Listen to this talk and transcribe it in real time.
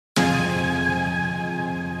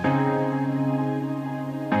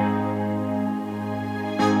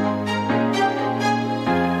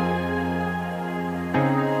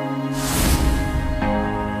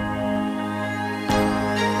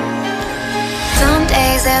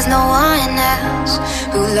there's no one else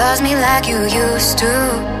who loves me like you used to.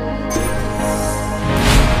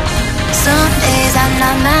 Some days I'm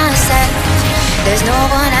not myself, there's no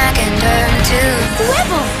one I can turn to.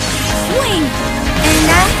 Swivel! Swing! And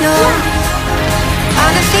I know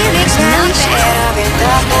all the feelings that we shared are in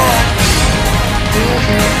the past.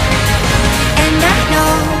 And I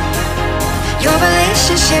know your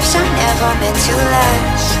relationships are never meant to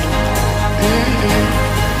last.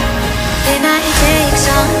 It might take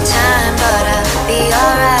some time, but I'll be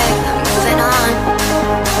alright. I'm moving on,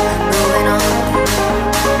 I'm moving on.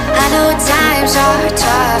 I know times are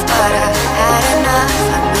tough, but I've had enough.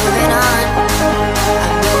 I'm moving on,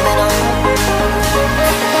 I'm moving on.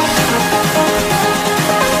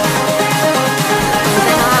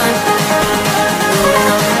 Moving on, moving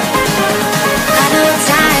on. I know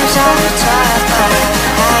times are tough, but I've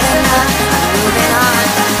had enough. I'm moving on,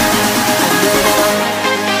 I'm moving on.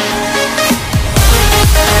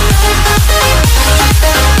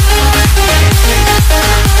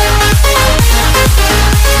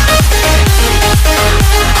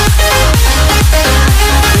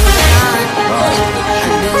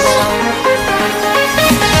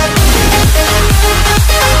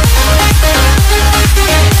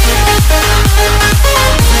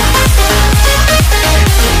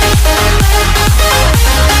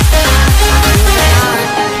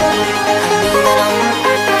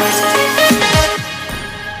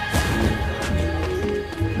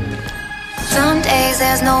 Some days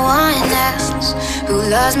there's no one else who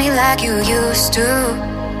loves me like you used to.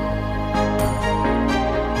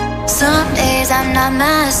 Some days I'm not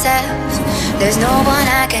myself, there's no one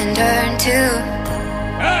I can turn to.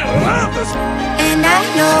 And I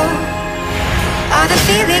know all the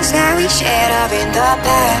feelings that we shared are in the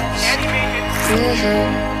past.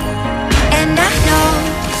 And I know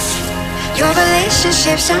your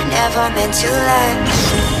relationships are never meant to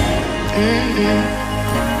last.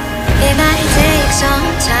 It might take some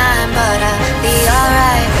time, but I'll be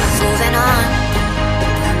alright. I'm moving on,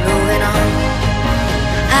 I'm moving on.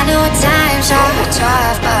 I know times are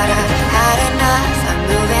tough, but I've had enough. I'm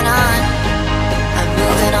moving on, I'm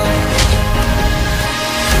moving on.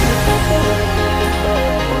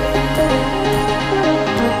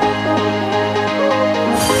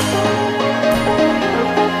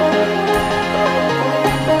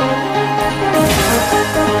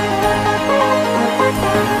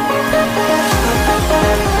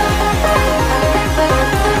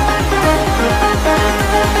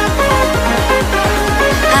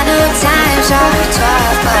 I know times are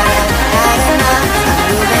tough, but I've had enough. I'm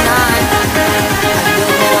moving on, I'm moving on.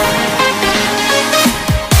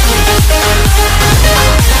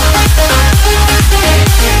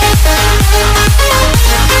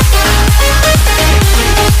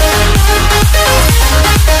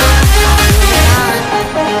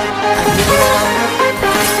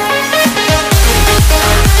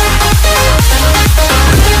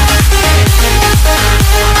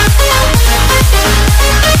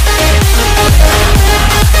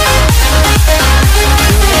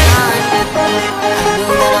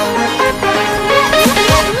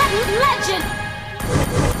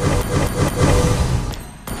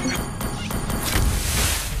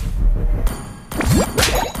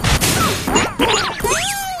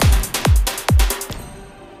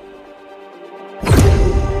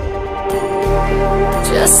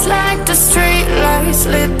 Just like the street lights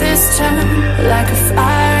lit this town, like a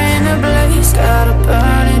fire in a blaze, gotta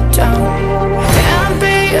burn it down. Can't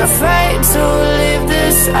be afraid to leave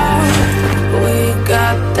this out.